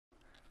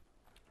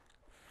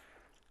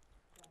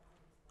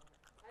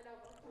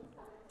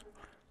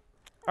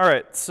All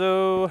right,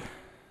 so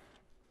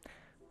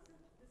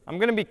I'm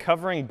going to be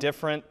covering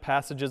different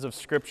passages of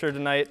Scripture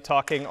tonight,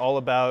 talking all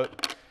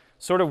about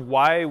sort of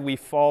why we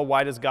fall,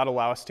 why does God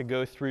allow us to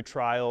go through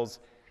trials,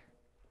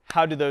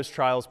 how do those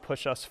trials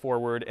push us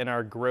forward in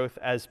our growth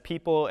as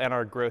people and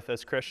our growth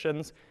as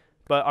Christians.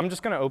 But I'm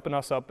just going to open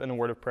us up in a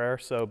word of prayer,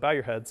 so bow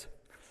your heads.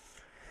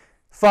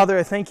 Father,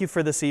 I thank you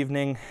for this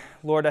evening.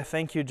 Lord, I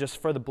thank you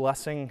just for the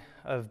blessing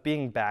of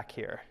being back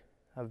here,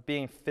 of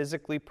being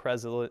physically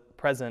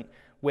present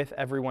with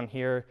everyone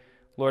here.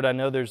 Lord, I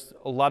know there's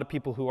a lot of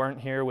people who aren't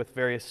here with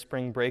various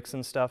spring breaks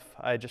and stuff.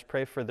 I just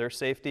pray for their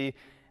safety,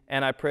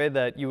 and I pray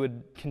that you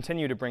would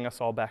continue to bring us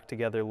all back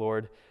together,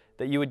 Lord,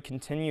 that you would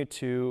continue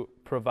to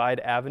provide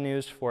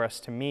avenues for us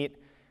to meet,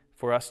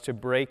 for us to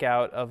break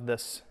out of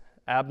this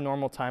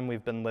abnormal time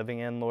we've been living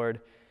in,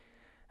 Lord.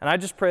 And I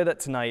just pray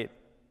that tonight,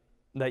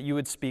 that you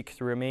would speak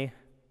through me,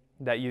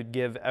 that you'd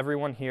give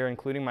everyone here,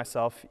 including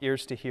myself,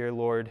 ears to hear,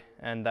 Lord,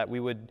 and that we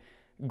would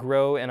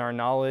grow in our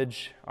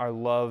knowledge, our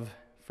love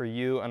for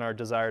you, and our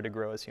desire to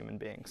grow as human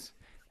beings.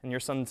 In your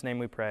Son's name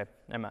we pray.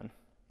 Amen.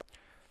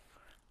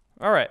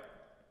 All right.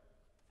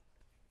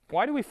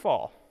 Why do we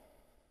fall?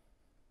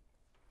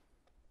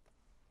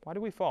 Why do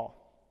we fall?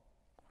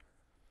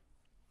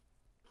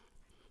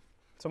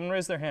 Someone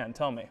raise their hand.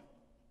 Tell me.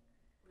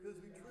 Because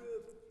we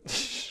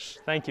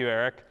trip. Thank you,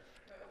 Eric.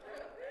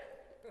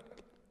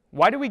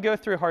 Why do we go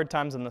through hard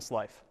times in this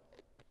life?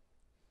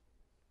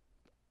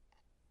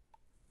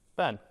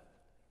 Ben.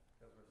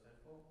 Because we're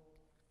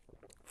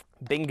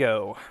sinful.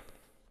 Bingo.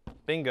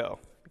 Bingo.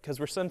 Because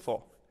we're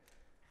sinful.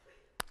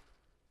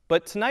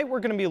 But tonight we're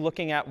going to be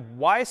looking at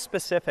why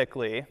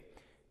specifically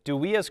do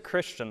we as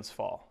Christians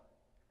fall?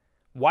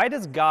 Why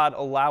does God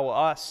allow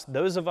us,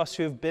 those of us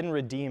who have been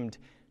redeemed,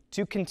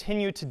 to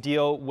continue to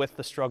deal with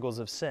the struggles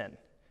of sin?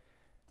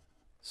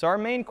 So our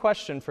main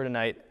question for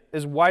tonight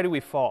is, why do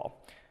we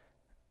fall?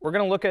 We're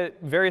going to look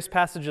at various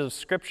passages of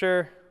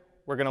Scripture.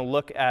 We're going to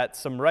look at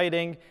some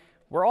writing.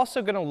 We're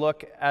also going to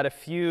look at a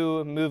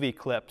few movie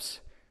clips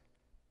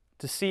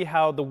to see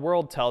how the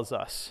world tells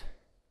us,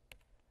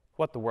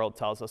 what the world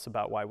tells us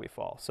about why we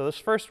fall. So this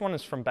first one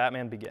is from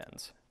Batman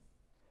Begins.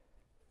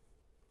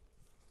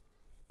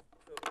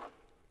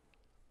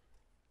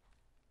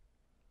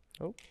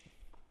 Oh.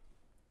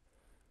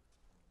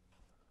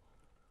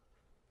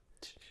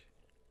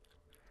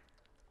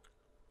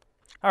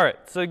 All right,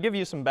 so to give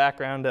you some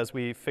background as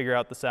we figure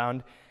out the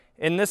sound,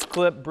 in this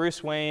clip,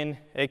 Bruce Wayne,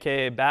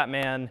 aka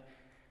Batman,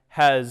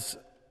 has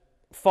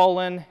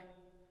fallen.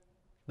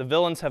 The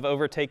villains have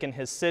overtaken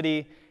his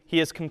city. He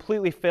has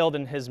completely failed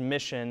in his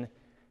mission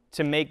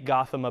to make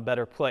Gotham a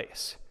better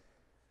place.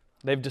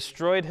 They've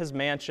destroyed his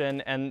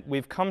mansion, and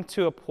we've come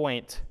to a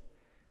point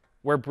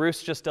where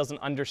Bruce just doesn't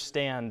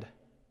understand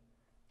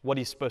what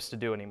he's supposed to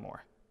do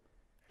anymore.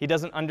 He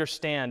doesn't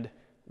understand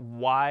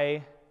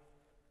why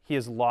he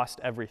has lost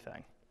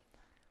everything.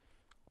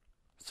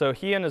 So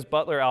he and his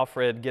butler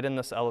Alfred get in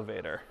this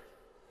elevator.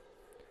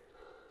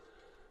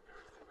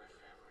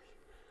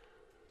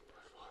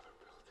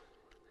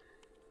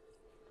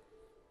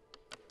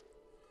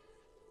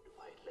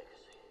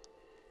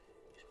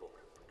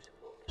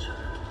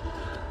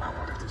 I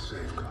wanted to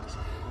save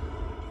Gotham.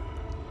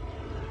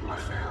 I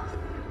failed.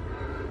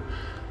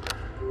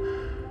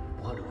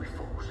 Why do we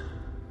force?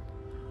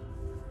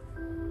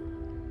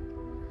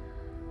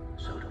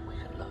 So that we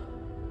can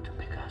learn to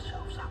pick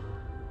ourselves up.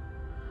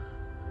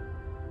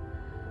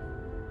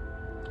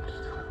 You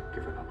still haven't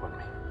given up on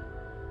me.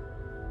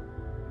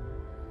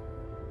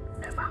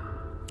 Never.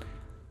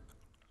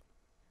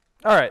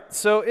 All right,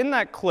 so in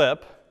that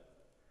clip,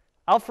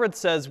 Alfred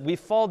says we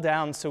fall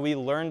down so we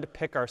learn to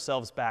pick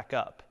ourselves back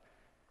up.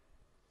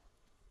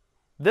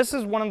 This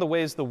is one of the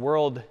ways the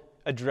world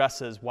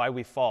addresses why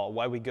we fall,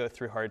 why we go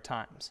through hard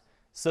times,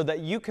 so that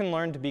you can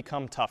learn to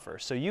become tougher,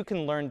 so you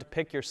can learn to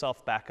pick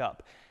yourself back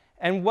up.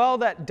 And while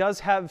that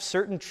does have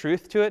certain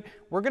truth to it,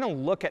 we're going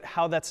to look at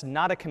how that's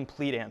not a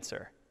complete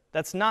answer.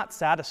 That's not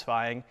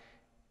satisfying,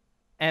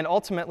 and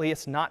ultimately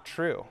it's not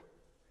true.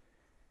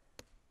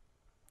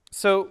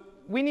 So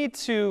we need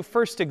to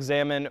first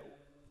examine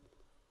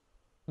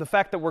the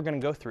fact that we're going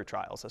to go through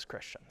trials as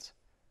Christians,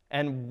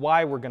 and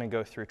why we're going to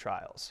go through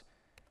trials.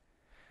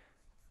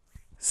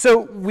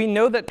 So we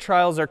know that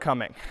trials are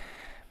coming.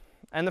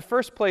 And the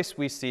first place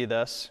we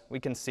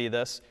can see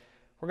this,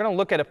 we're going to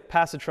look at a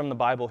passage from the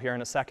Bible here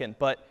in a second,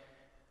 but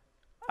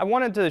I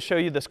wanted to show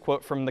you this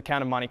quote from The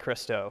Count of Monte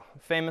Cristo, a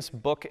famous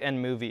book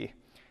and movie.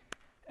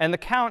 And the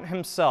Count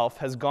himself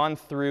has gone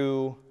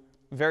through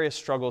various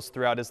struggles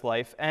throughout his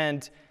life,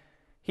 and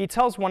he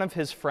tells one of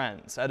his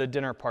friends at a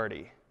dinner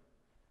party,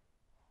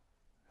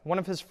 one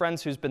of his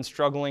friends who's been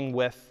struggling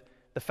with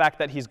the fact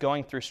that he's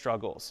going through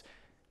struggles.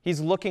 He's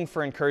looking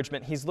for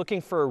encouragement. He's looking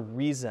for a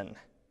reason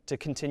to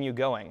continue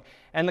going.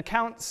 And the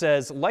Count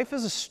says, "Life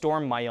is a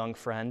storm, my young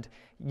friend.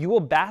 You will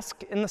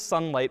bask in the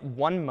sunlight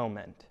one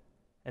moment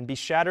and be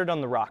shattered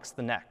on the rocks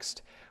the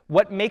next.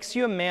 What makes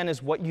you a man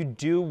is what you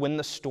do when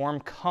the storm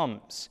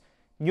comes.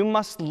 You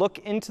must look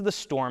into the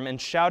storm and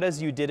shout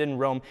as you did in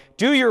Rome,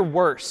 'Do your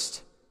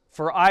worst,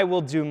 for I will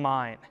do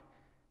mine.'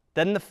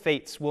 Then the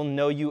fates will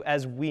know you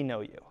as we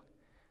know you.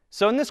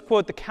 So in this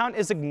quote, the count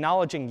is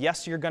acknowledging,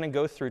 yes, you're going to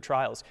go through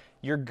trials.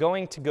 You're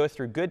going to go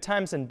through good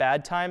times and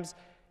bad times.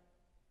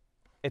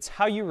 It's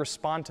how you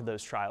respond to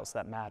those trials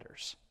that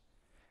matters.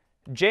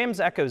 James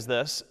echoes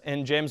this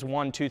in James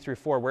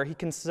 1:2-4, where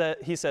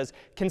he says,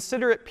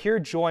 "Consider it pure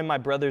joy, my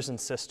brothers and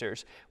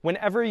sisters,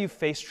 whenever you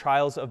face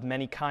trials of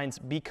many kinds,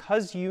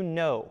 because you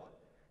know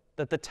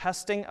that the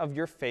testing of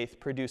your faith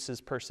produces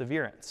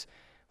perseverance.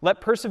 Let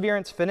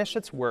perseverance finish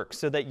its work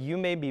so that you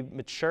may be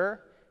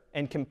mature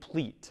and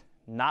complete,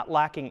 not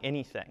lacking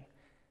anything."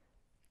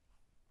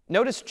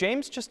 Notice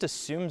James just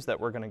assumes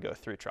that we're going to go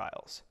through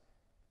trials.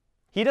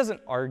 He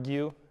doesn't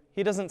argue.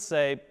 He doesn't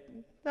say,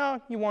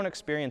 no, you won't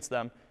experience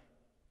them.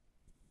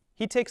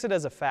 He takes it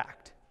as a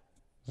fact.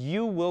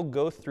 You will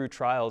go through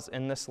trials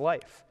in this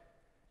life.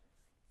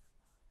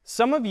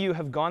 Some of you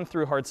have gone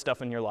through hard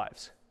stuff in your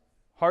lives,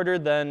 harder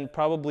than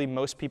probably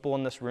most people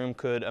in this room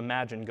could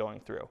imagine going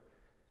through.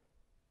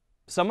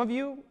 Some of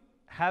you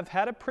have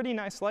had a pretty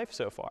nice life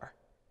so far.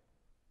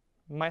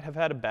 You might have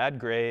had a bad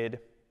grade.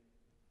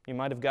 You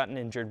might have gotten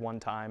injured one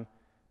time.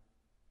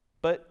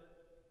 But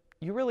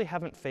you really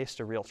haven't faced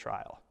a real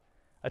trial,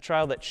 a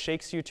trial that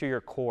shakes you to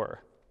your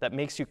core, that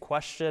makes you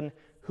question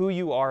who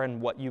you are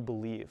and what you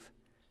believe,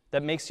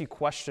 that makes you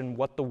question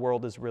what the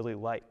world is really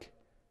like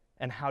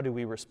and how do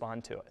we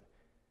respond to it.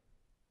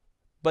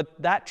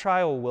 But that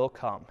trial will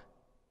come.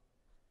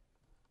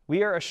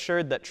 We are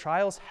assured that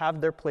trials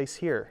have their place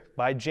here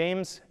by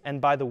James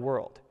and by the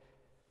world.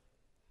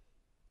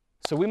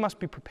 So we must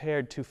be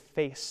prepared to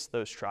face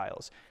those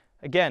trials.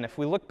 Again, if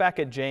we look back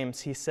at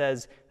James, he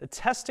says, the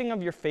testing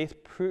of your faith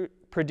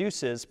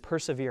produces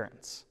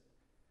perseverance.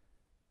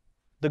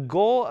 The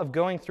goal of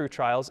going through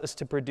trials is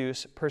to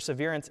produce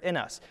perseverance in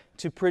us,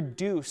 to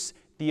produce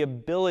the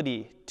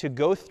ability to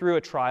go through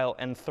a trial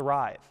and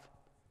thrive.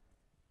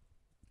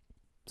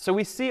 So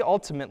we see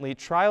ultimately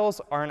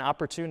trials are an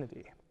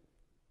opportunity.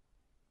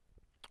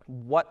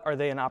 What are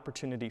they an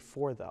opportunity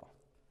for, though?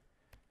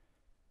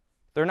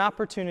 They're an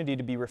opportunity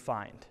to be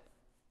refined.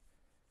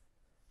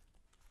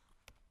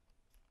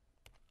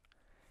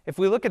 If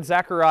we look at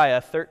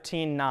Zechariah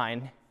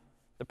 13:9,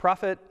 the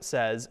prophet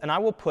says, "And I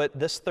will put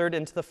this third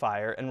into the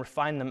fire and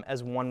refine them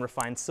as one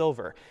refines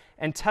silver,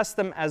 and test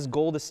them as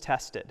gold is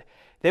tested.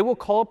 They will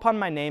call upon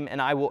my name,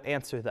 and I will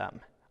answer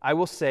them. I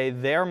will say,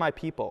 they are my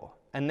people,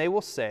 and they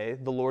will say,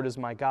 the Lord is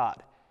my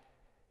God."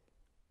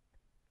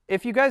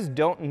 If you guys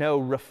don't know,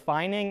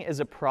 refining is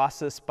a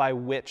process by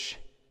which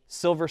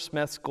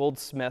silversmiths,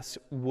 goldsmiths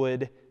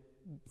would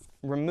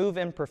remove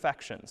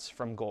imperfections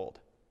from gold.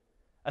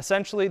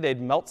 Essentially,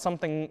 they'd melt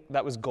something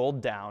that was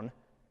gold down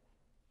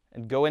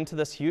and go into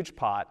this huge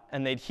pot,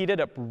 and they'd heat it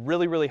up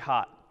really, really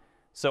hot.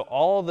 So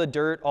all the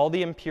dirt, all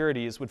the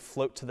impurities would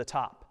float to the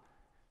top.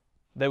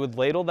 They would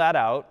ladle that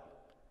out,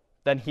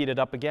 then heat it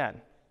up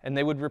again. And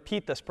they would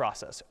repeat this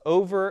process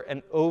over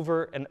and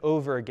over and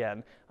over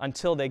again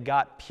until they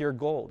got pure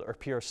gold or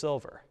pure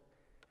silver.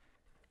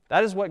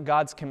 That is what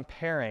God's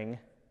comparing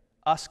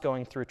us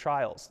going through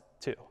trials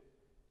to.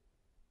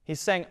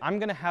 He's saying, I'm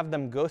going to have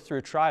them go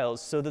through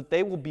trials so that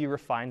they will be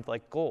refined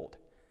like gold,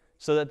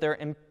 so that their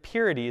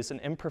impurities and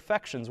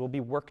imperfections will be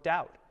worked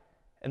out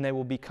and they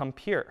will become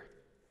pure.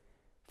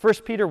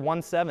 1 Peter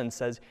 1:7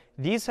 says,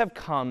 "These have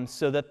come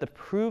so that the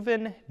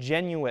proven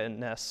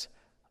genuineness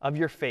of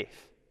your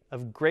faith,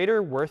 of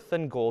greater worth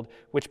than gold,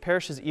 which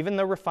perishes even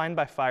though refined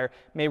by fire,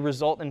 may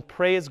result in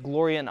praise,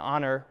 glory, and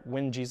honor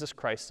when Jesus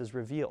Christ is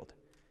revealed."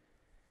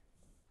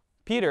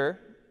 Peter,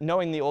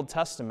 knowing the Old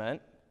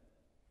Testament,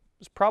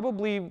 was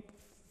probably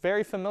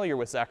very familiar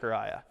with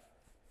Zechariah,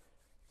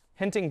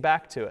 hinting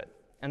back to it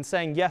and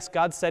saying, yes,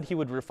 God said he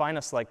would refine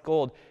us like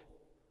gold,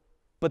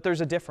 but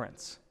there's a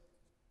difference.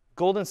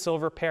 Gold and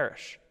silver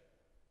perish.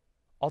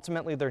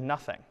 Ultimately, they're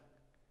nothing.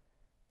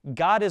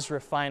 God is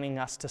refining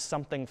us to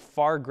something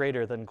far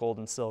greater than gold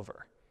and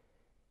silver.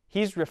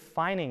 He's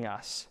refining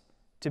us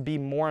to be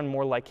more and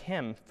more like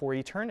him for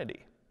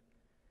eternity.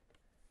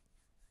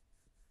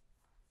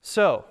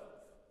 So,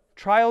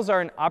 trials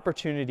are an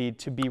opportunity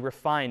to be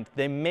refined.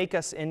 They make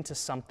us into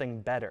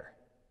something better.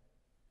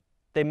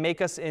 They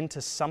make us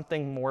into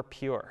something more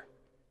pure.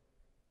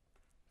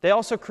 They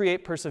also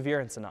create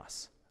perseverance in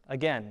us.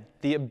 Again,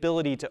 the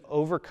ability to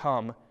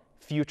overcome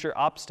future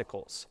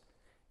obstacles.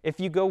 If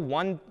you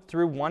go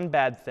through one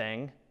bad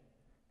thing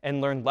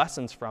and learn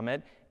lessons from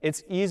it,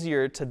 it's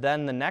easier to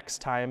then the next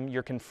time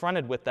you're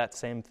confronted with that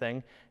same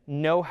thing,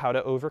 know how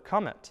to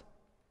overcome it.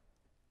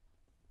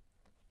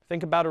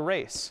 Think about a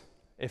race.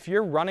 If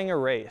you're running a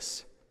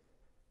race,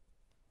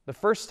 the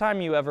first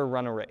time you ever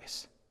run a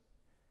race,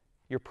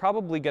 you're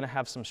probably going to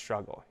have some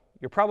struggle.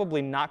 You're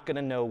probably not going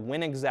to know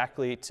when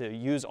exactly to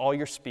use all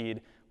your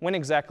speed, when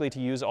exactly to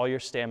use all your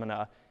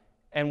stamina,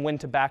 and when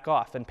to back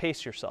off and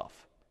pace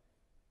yourself.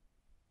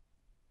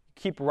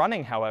 Keep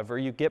running, however,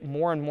 you get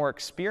more and more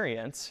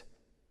experience,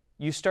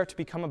 you start to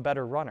become a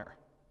better runner.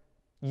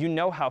 You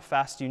know how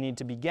fast you need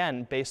to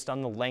begin based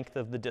on the length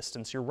of the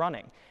distance you're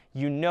running.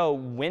 You know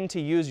when to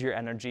use your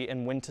energy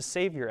and when to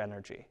save your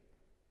energy.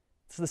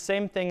 It's the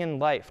same thing in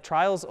life.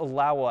 Trials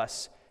allow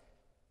us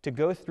to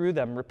go through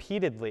them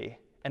repeatedly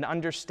and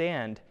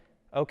understand,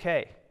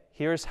 okay,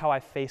 here's how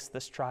I face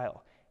this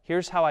trial.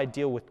 Here's how I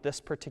deal with this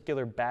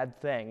particular bad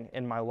thing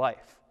in my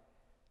life.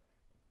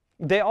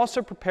 They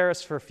also prepare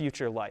us for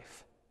future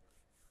life.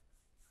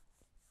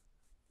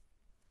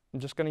 I'm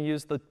just going to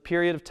use the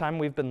period of time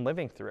we've been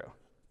living through.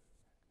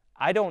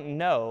 I don't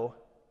know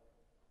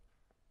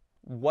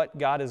what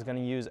God is going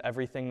to use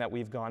everything that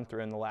we've gone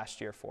through in the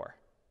last year for.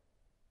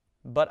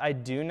 But I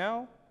do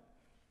know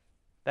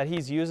that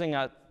He's using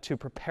it to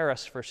prepare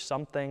us for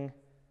something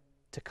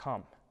to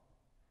come.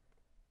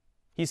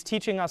 He's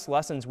teaching us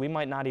lessons we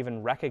might not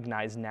even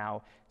recognize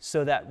now,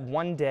 so that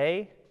one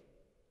day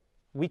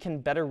we can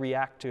better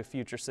react to a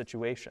future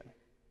situation.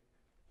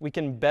 We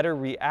can better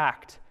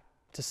react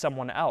to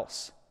someone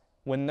else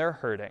when they're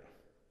hurting.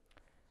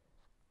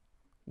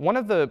 One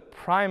of the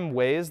prime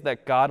ways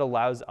that God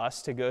allows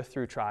us to go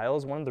through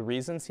trials, one of the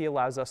reasons He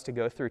allows us to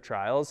go through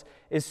trials,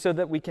 is so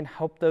that we can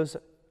help those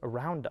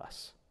around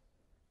us.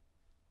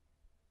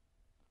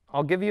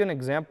 I'll give you an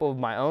example of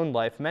my own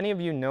life. Many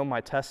of you know my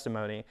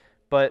testimony,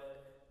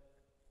 but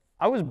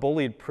I was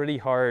bullied pretty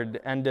hard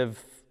end of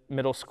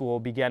middle school,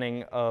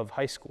 beginning of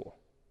high school.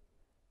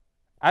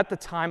 At the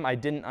time, I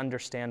didn't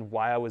understand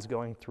why I was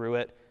going through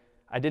it.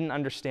 I didn't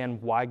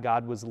understand why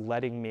God was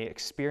letting me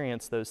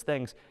experience those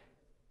things.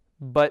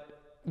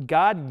 But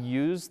God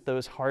used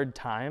those hard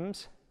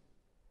times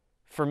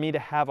for me to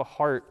have a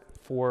heart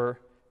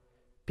for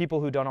people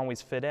who don't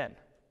always fit in,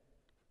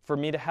 for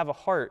me to have a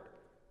heart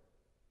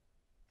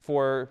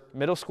for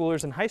middle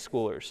schoolers and high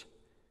schoolers.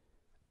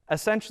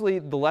 Essentially,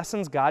 the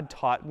lessons God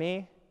taught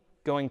me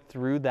going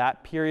through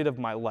that period of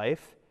my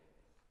life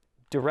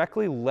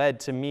directly led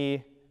to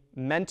me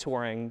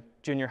mentoring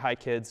junior high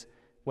kids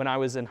when I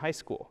was in high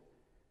school,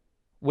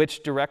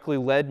 which directly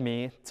led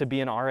me to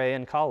be an RA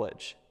in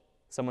college,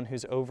 someone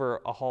who's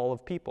over a hall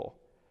of people,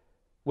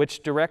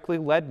 which directly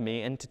led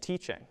me into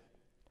teaching.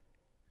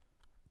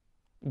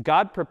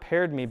 God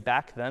prepared me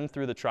back then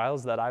through the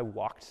trials that I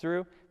walked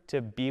through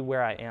to be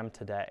where I am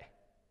today.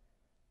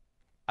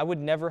 I would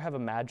never have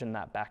imagined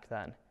that back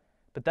then,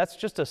 but that's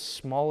just a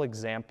small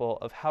example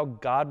of how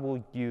God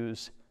will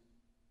use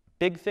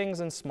big things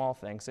and small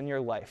things in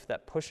your life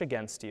that push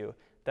against you,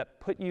 that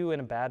put you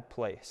in a bad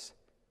place,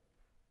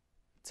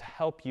 to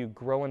help you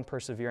grow in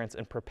perseverance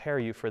and prepare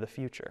you for the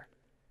future.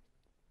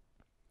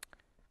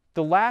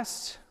 The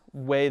last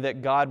way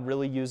that God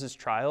really uses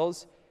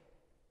trials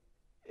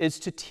is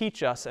to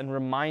teach us and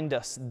remind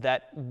us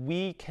that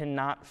we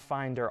cannot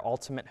find our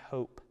ultimate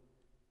hope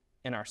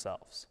in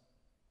ourselves.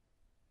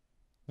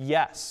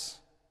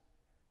 Yes,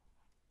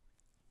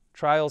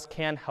 trials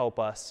can help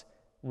us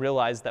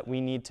realize that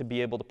we need to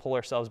be able to pull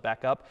ourselves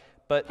back up,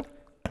 but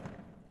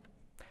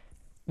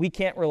we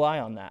can't rely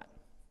on that.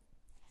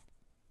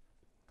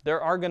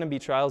 There are going to be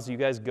trials you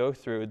guys go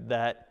through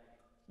that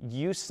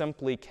you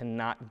simply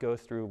cannot go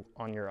through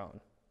on your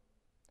own.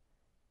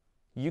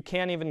 You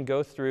can't even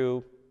go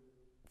through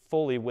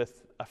fully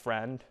with a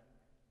friend,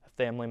 a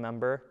family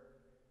member.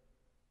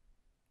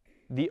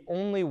 The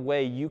only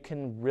way you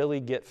can really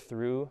get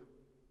through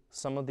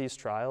some of these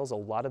trials, a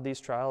lot of these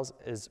trials,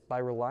 is by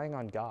relying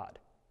on God,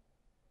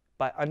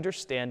 by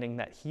understanding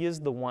that He is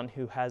the one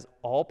who has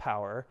all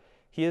power,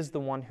 He is the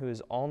one who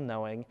is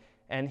all-knowing,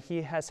 and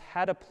He has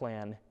had a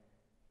plan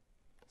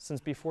since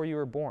before you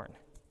were born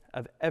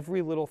of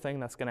every little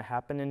thing that's going to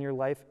happen in your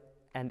life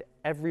and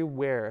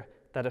everywhere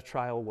that a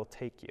trial will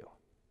take you.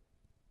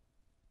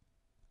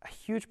 A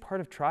huge part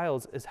of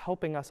trials is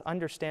helping us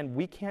understand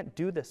we can't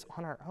do this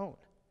on our own.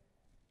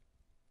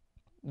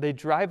 They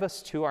drive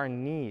us to our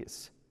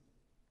knees.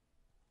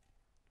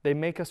 They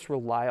make us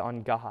rely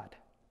on God.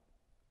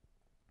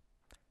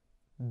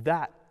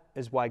 That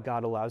is why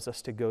God allows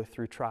us to go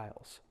through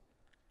trials.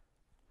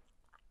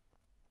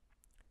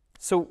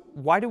 So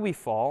why do we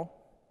fall?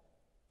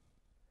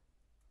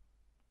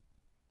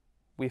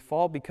 We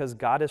fall because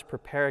God is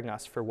preparing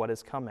us for what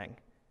is coming.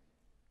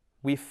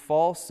 We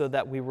fall so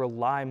that we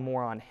rely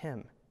more on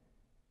Him.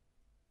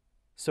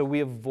 So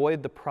we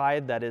avoid the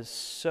pride that is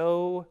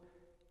so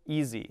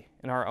easy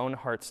in our own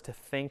hearts to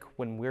think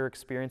when we're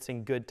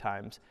experiencing good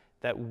times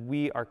that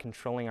we are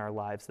controlling our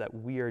lives, that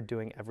we are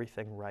doing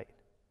everything right.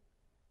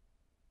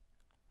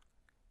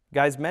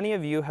 Guys, many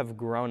of you have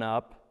grown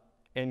up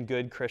in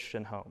good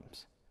Christian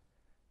homes,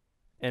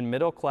 in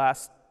middle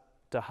class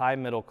to high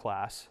middle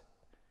class,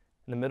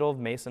 in the middle of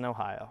Mason,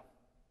 Ohio,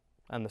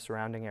 and the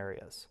surrounding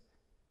areas.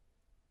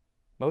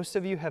 Most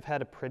of you have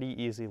had a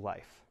pretty easy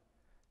life.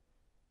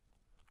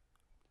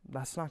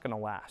 That's not going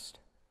to last,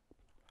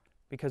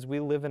 because we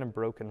live in a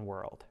broken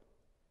world.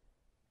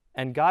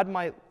 And God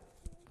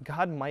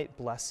might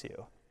bless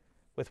you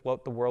with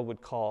what the world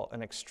would call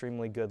an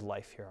extremely good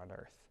life here on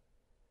earth.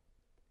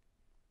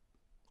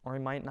 Or He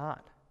might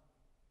not.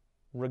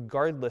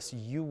 Regardless,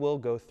 you will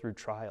go through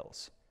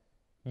trials.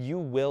 You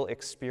will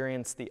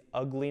experience the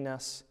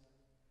ugliness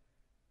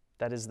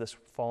that is this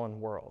fallen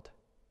world.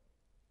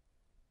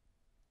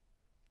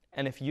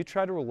 And if you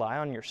try to rely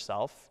on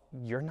yourself,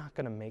 you're not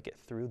going to make it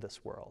through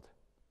this world.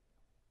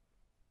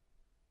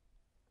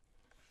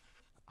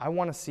 I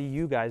want to see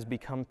you guys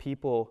become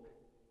people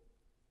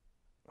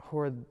who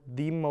are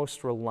the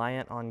most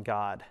reliant on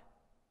God.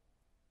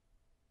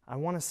 I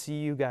want to see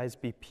you guys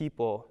be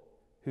people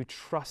who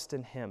trust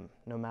in Him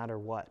no matter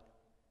what.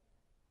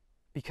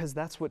 Because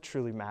that's what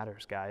truly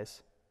matters,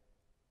 guys.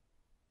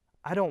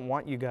 I don't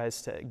want you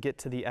guys to get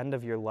to the end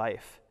of your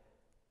life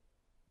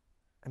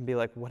and be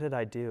like, what did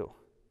I do?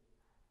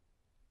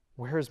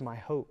 Where's my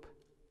hope?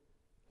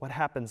 What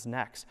happens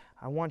next?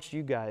 I want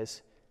you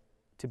guys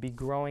to be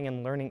growing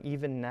and learning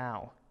even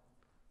now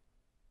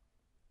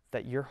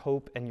that your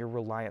hope and your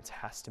reliance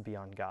has to be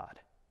on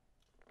God.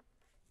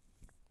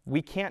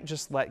 We can't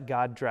just let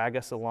God drag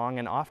us along,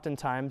 and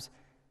oftentimes,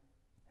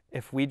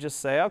 if we just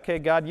say, okay,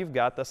 God, you've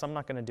got this, I'm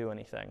not going to do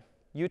anything.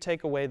 You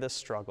take away this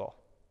struggle.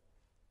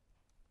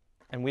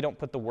 And we don't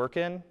put the work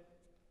in,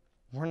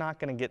 we're not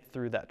going to get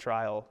through that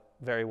trial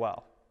very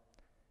well.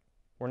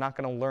 We're not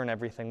going to learn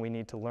everything we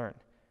need to learn.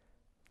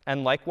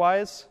 And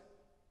likewise,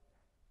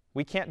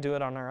 we can't do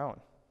it on our own.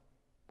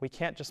 We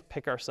can't just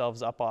pick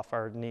ourselves up off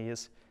our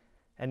knees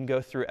and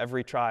go through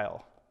every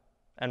trial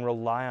and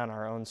rely on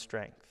our own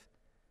strength.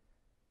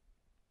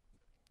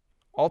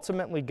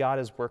 Ultimately, God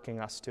is working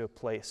us to a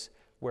place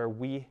where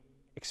we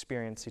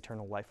experience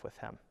eternal life with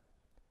Him.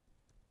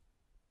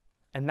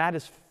 And that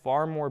is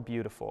far more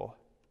beautiful,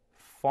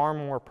 far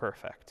more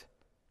perfect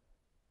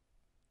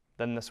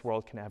than this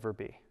world can ever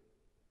be.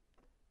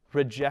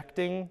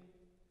 Rejecting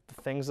the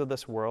things of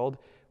this world,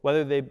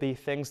 whether they be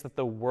things that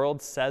the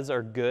world says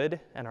are good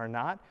and are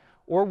not,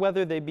 or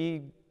whether they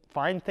be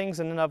fine things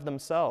in and of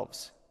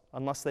themselves,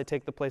 unless they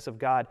take the place of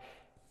God.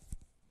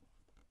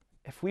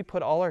 If we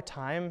put all our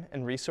time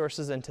and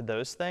resources into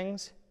those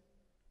things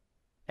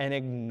and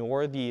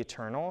ignore the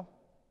eternal,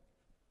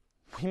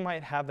 we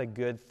might have a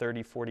good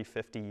 30, 40,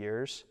 50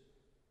 years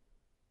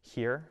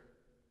here,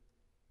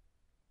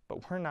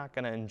 but we're not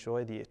going to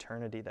enjoy the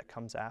eternity that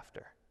comes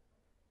after.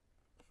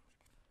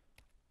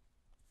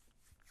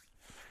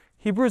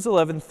 Hebrews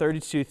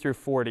 11:32 through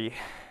 40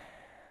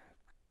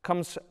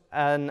 comes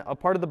in a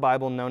part of the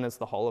Bible known as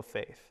the Hall of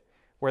Faith,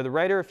 where the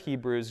writer of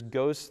Hebrews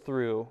goes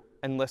through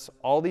and lists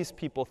all these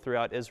people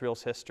throughout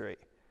Israel's history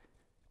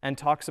and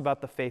talks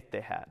about the faith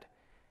they had.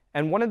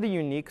 And one of the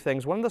unique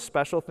things, one of the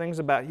special things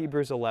about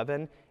Hebrews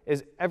 11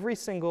 is every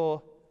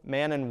single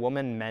man and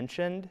woman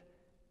mentioned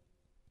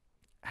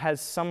has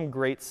some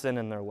great sin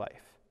in their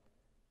life,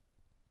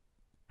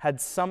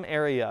 had some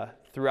area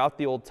throughout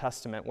the Old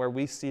Testament where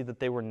we see that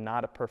they were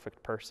not a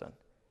perfect person.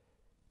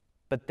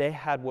 But they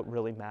had what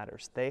really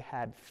matters. They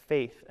had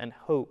faith and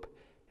hope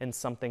in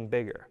something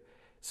bigger.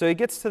 So he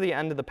gets to the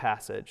end of the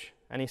passage,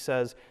 and he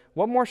says,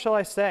 "What more shall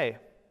I say?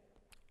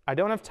 I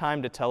don't have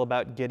time to tell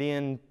about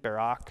Gideon,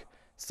 Barak,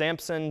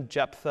 Samson,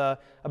 Jephthah,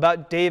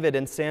 about David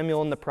and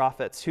Samuel and the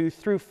prophets, who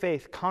through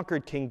faith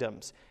conquered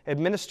kingdoms,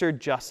 administered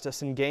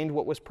justice, and gained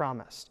what was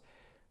promised,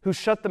 who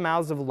shut the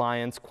mouths of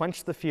lions,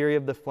 quenched the fury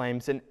of the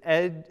flames, and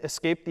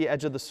escaped the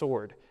edge of the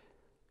sword,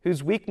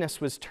 whose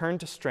weakness was turned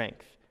to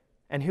strength,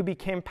 and who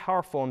became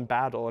powerful in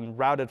battle and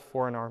routed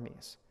foreign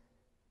armies.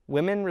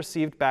 Women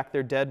received back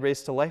their dead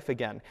raised to life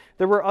again.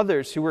 There were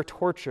others who were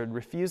tortured,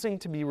 refusing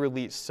to be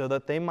released so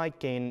that they might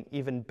gain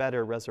even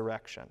better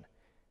resurrection.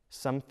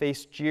 Some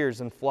faced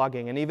jeers and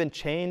flogging, and even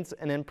chains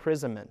and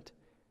imprisonment.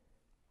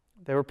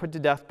 They were put to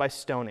death by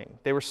stoning.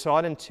 They were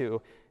sawed in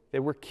two. They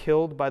were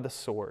killed by the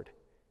sword.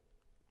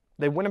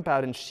 They went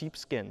about in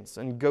sheepskins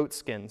and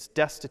goatskins,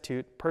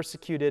 destitute,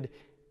 persecuted,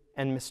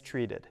 and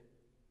mistreated.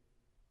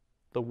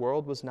 The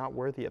world was not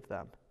worthy of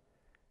them.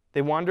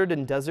 They wandered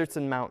in deserts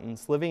and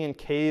mountains, living in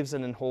caves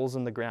and in holes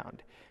in the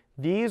ground.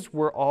 These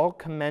were all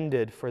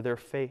commended for their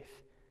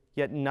faith,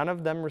 yet none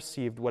of them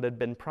received what had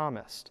been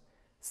promised,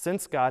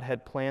 since God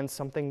had planned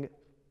something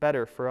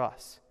better for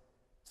us,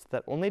 so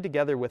that only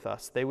together with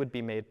us they would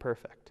be made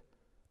perfect."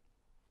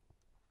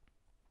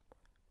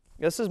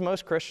 This is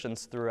most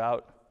Christians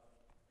throughout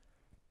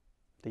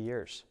the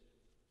years.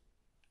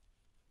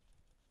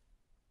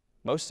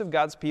 Most of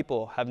God's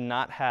people have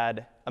not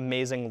had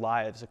amazing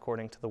lives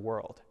according to the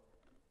world.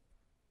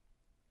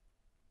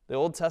 The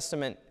Old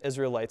Testament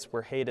Israelites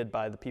were hated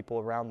by the people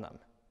around them.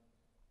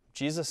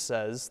 Jesus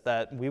says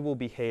that we will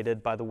be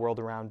hated by the world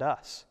around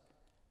us.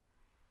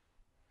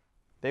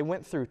 They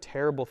went through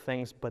terrible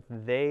things, but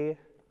they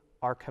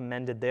are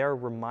commended, they are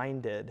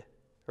reminded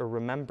or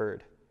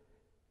remembered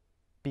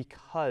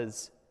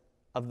because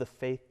of the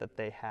faith that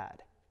they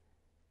had.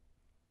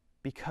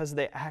 Because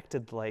they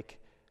acted like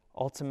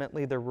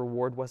ultimately their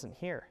reward wasn't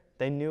here.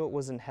 They knew it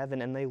was in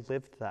heaven and they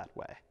lived that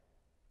way.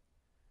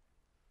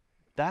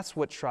 That's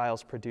what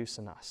trials produce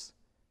in us,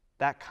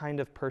 that kind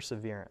of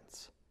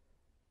perseverance.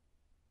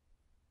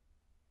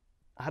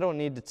 I don't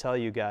need to tell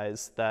you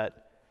guys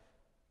that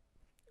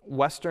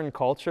Western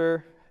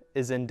culture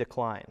is in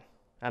decline.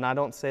 And I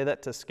don't say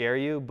that to scare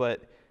you,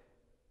 but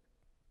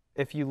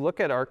if you look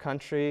at our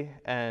country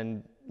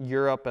and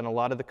Europe and a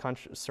lot of the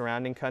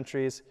surrounding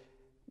countries,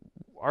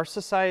 our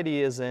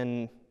society is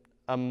in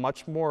a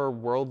much more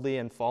worldly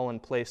and fallen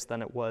place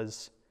than it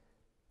was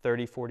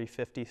 30, 40,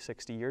 50,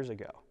 60 years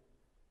ago.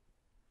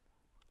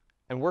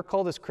 And we're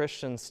called as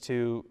Christians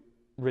to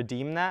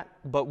redeem that,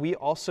 but we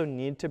also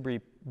need to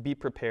be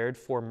prepared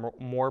for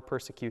more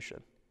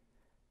persecution.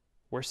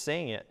 We're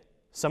seeing it.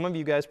 Some of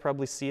you guys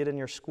probably see it in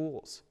your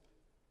schools.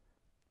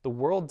 The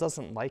world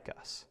doesn't like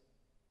us.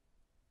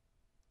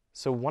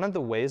 So one of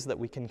the ways that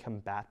we can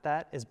combat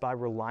that is by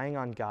relying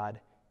on God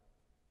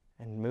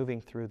and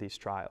moving through these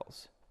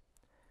trials.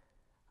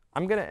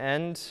 I'm going to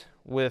end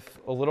with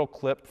a little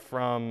clip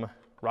from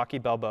Rocky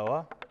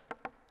Balboa,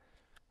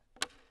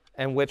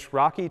 in which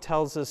Rocky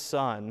tells his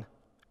son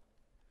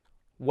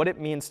what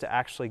it means to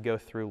actually go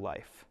through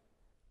life,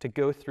 to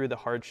go through the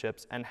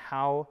hardships, and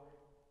how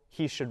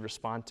he should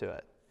respond to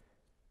it.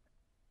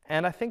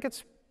 And I think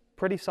it's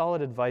pretty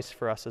solid advice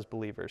for us as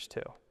believers,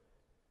 too.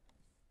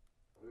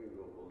 You ain't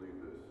gonna believe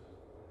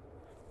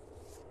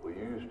this, but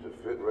you used to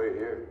fit right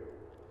here.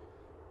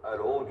 I'd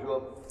hold you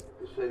up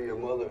and say to your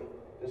mother,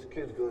 this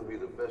kid's gonna be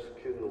the best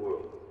kid in the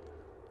world.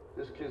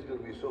 This kid's gonna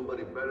be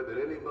somebody better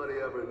than anybody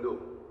ever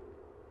knew.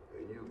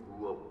 And you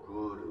grew up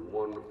good and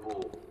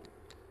wonderful.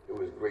 It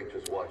was great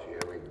just watching you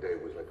every day.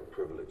 It was like a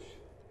privilege.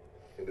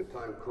 And the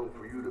time come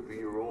for you to be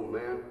your own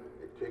man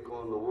and take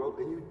on the world,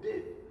 and you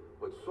did.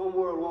 But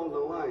somewhere along the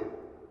line,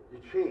 you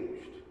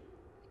changed.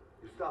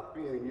 You stopped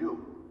being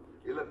you.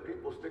 You let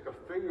people stick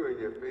a finger in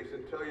your face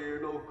and tell you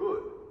you're no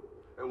good.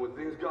 And when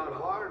things got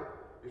hard,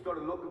 you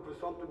started looking for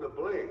something to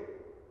blame,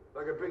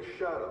 like a big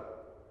shadow.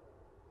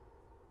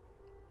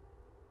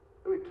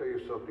 Let me tell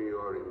you something you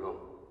already know.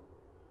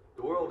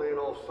 The world ain't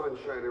all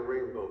sunshine and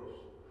rainbows.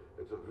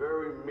 It's a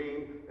very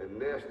mean and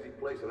nasty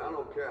place, and I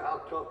don't care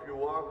how tough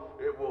you are,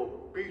 it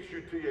will beat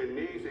you to your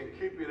knees and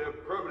keep you there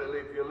permanently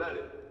if you let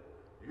it.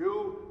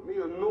 You, me,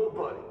 or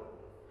nobody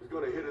is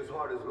going to hit as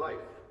hard as life.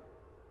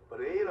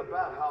 But it ain't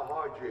about how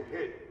hard you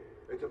hit.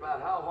 It's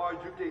about how hard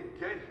you can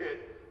get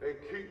hit and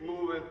keep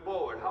moving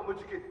forward. How much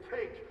you can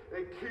take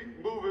and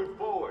keep moving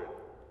forward.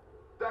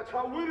 That's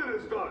how winning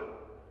is done.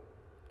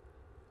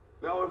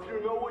 Now, if you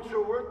know what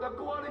you're worth, now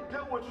go out and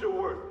get what you're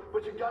worth.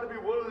 But you got to be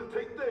willing to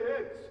take the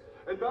hits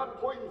and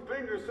not pointing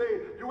fingers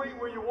saying you ain't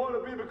where you want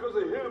to be because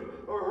of him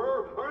or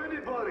her or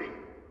anybody.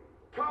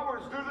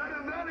 Cowards do that,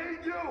 and that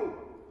ain't you.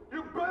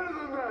 You're better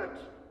than that.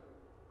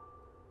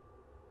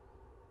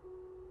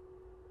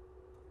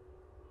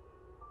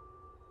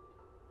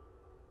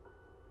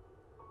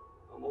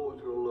 I'm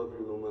always going to love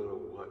you no matter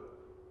what.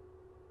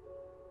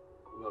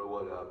 No matter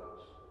what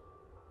happens.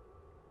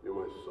 You're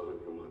my son,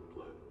 you're my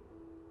blood.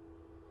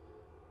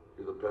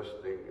 You're the best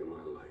thing in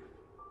my life.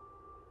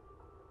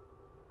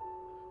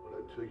 But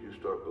until you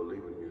start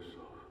believing in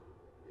yourself,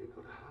 you ain't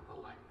going to have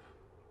a life.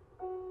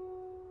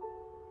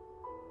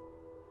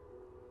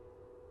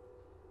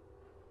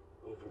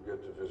 Don't forget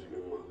to visit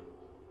your mother.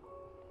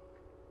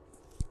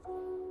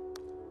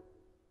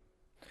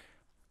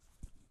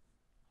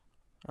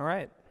 All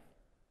right.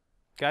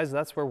 Guys,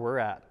 that's where we're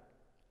at.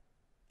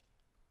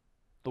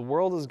 The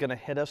world is going to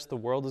hit us. The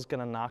world is going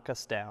to knock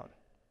us down.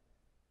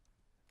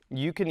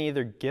 You can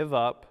either give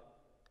up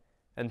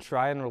and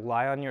try and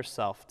rely on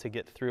yourself to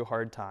get through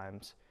hard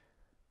times,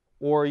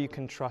 or you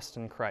can trust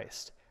in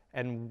Christ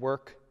and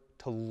work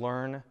to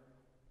learn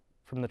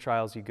from the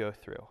trials you go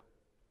through.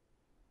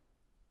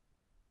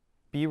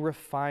 Be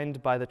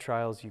refined by the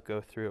trials you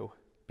go through.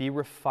 Be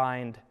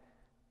refined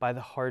by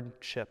the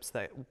hardships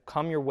that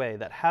come your way,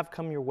 that have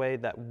come your way,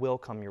 that will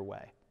come your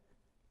way.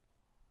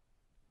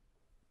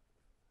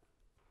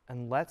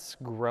 And let's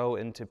grow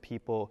into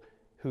people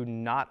who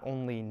not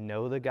only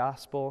know the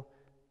gospel,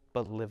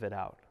 but live it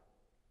out.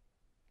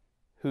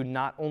 Who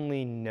not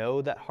only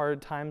know that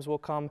hard times will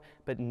come,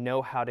 but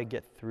know how to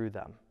get through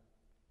them.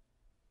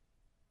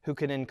 Who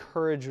can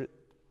encourage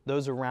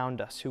those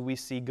around us who we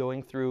see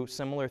going through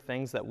similar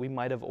things that we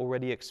might have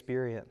already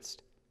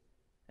experienced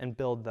and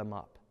build them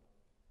up.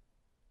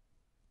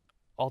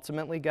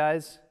 Ultimately,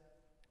 guys,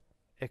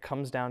 it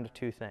comes down to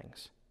two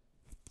things: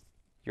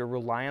 your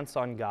reliance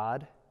on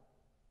God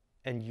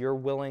and your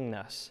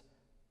willingness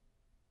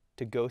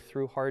to go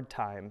through hard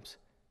times,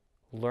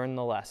 learn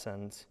the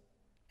lessons,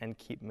 and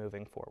keep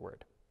moving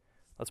forward.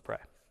 Let's pray.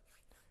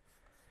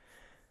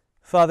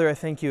 Father, I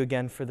thank you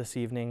again for this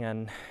evening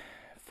and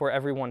for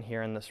everyone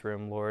here in this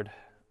room, Lord.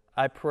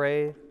 I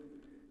pray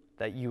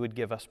that you would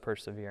give us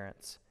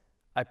perseverance.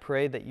 I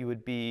pray that you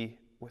would be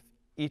with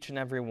each and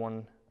every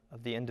one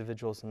of the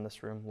individuals in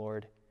this room,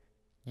 Lord.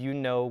 You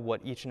know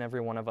what each and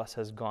every one of us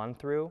has gone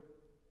through.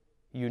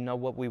 You know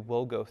what we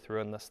will go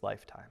through in this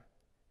lifetime.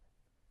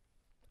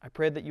 I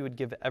pray that you would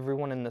give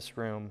everyone in this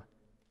room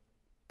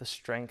the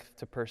strength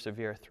to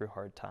persevere through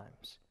hard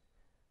times.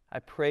 I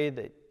pray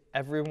that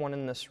everyone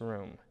in this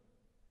room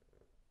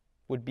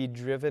would be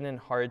driven in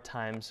hard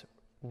times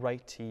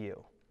right to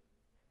you,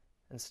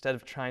 instead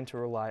of trying to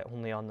rely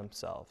only on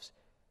themselves.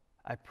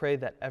 I pray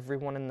that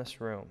everyone in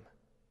this room,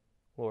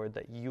 Lord,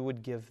 that you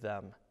would give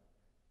them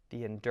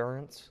the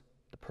endurance,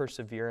 the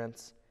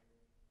perseverance,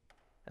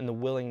 and the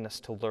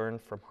willingness to learn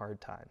from hard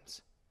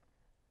times.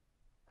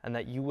 And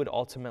that you would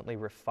ultimately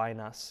refine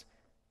us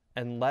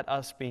and let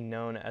us be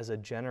known as a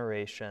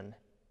generation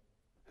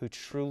who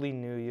truly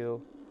knew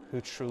you,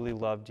 who truly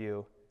loved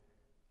you,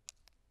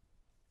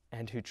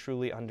 and who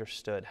truly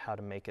understood how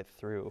to make it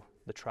through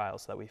the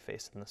trials that we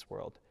face in this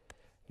world.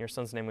 In your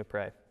Son's name we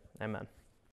pray. Amen.